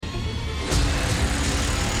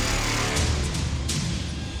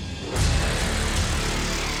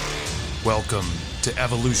Welcome to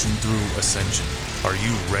Evolution Through Ascension. Are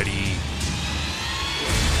you ready?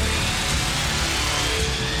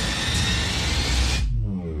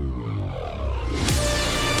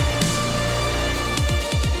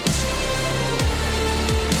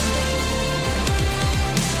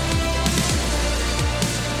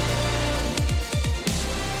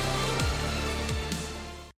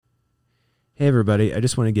 Hey everybody, I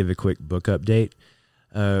just want to give a quick book update.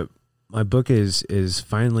 My book is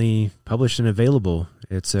finally published and available.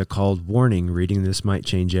 It's called Warning, Reading This Might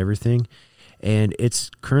Change Everything. And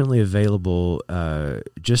it's currently available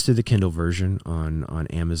just through the Kindle version on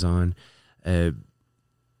Amazon.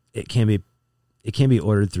 It can be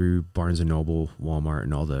ordered through Barnes & Noble, Walmart,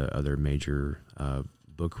 and all the other major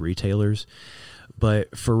book retailers.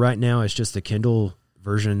 But for right now, it's just the Kindle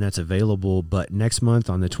version that's available. But next month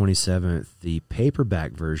on the 27th, the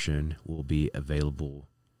paperback version will be available.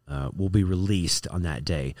 Will be released on that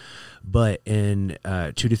day. But in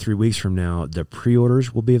 2 to 3 weeks from now, the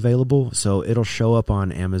pre-orders will be available. So it'll show up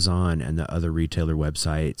on Amazon and the other retailer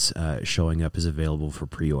websites, showing up as available for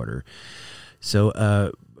pre-order.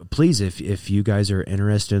 So please, if you guys are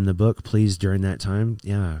interested in the book, please during that time,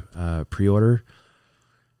 pre-order.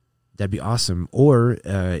 That'd be awesome. Or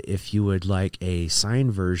if you would like a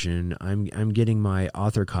signed version, I'm getting my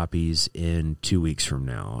author copies in 2 weeks from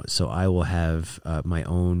now. So I will have my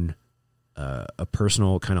own a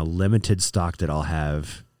personal kind of limited stock that I'll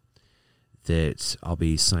have that I'll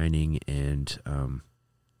be signing and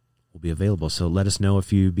will be available. So let us know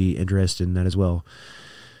if you'd be interested in that as well.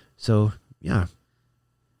 So yeah,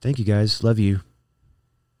 thank you guys. Love you.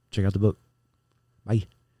 Check out the book. Bye.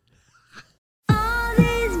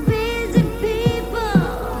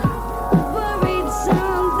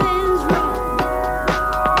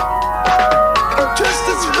 Just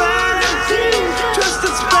as bad as you.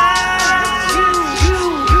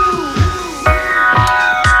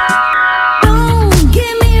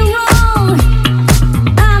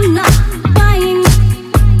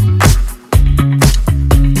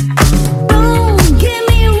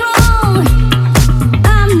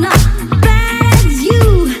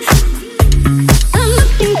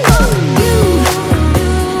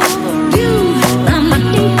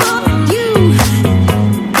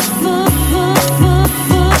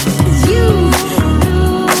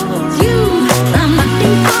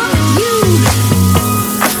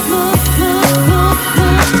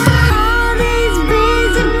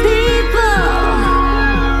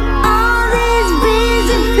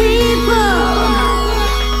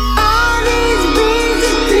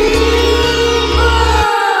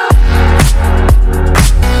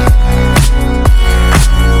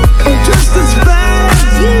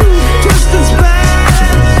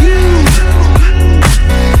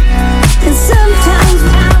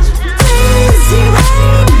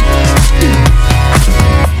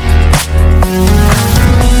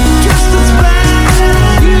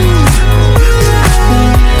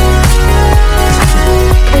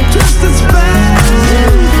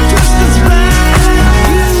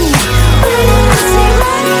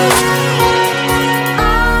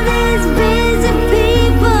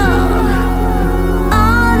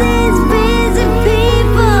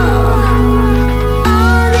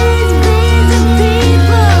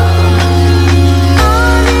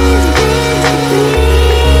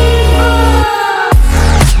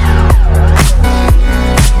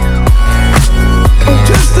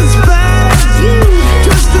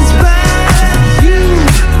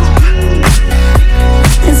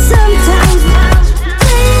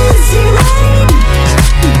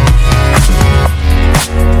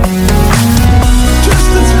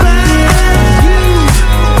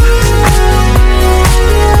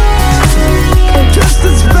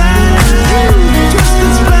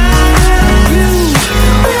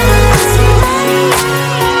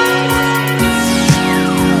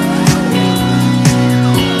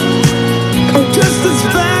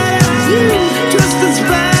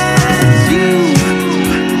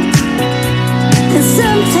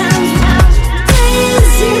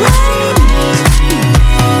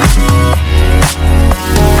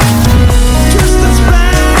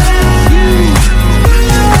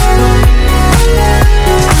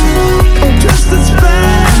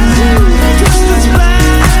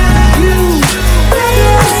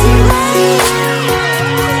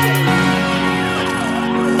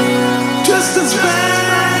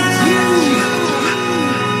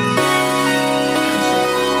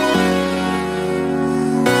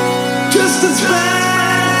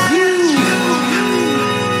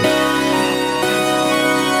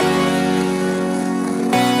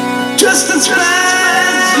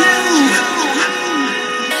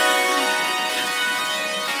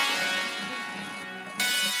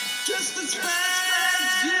 Just as bad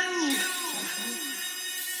as you.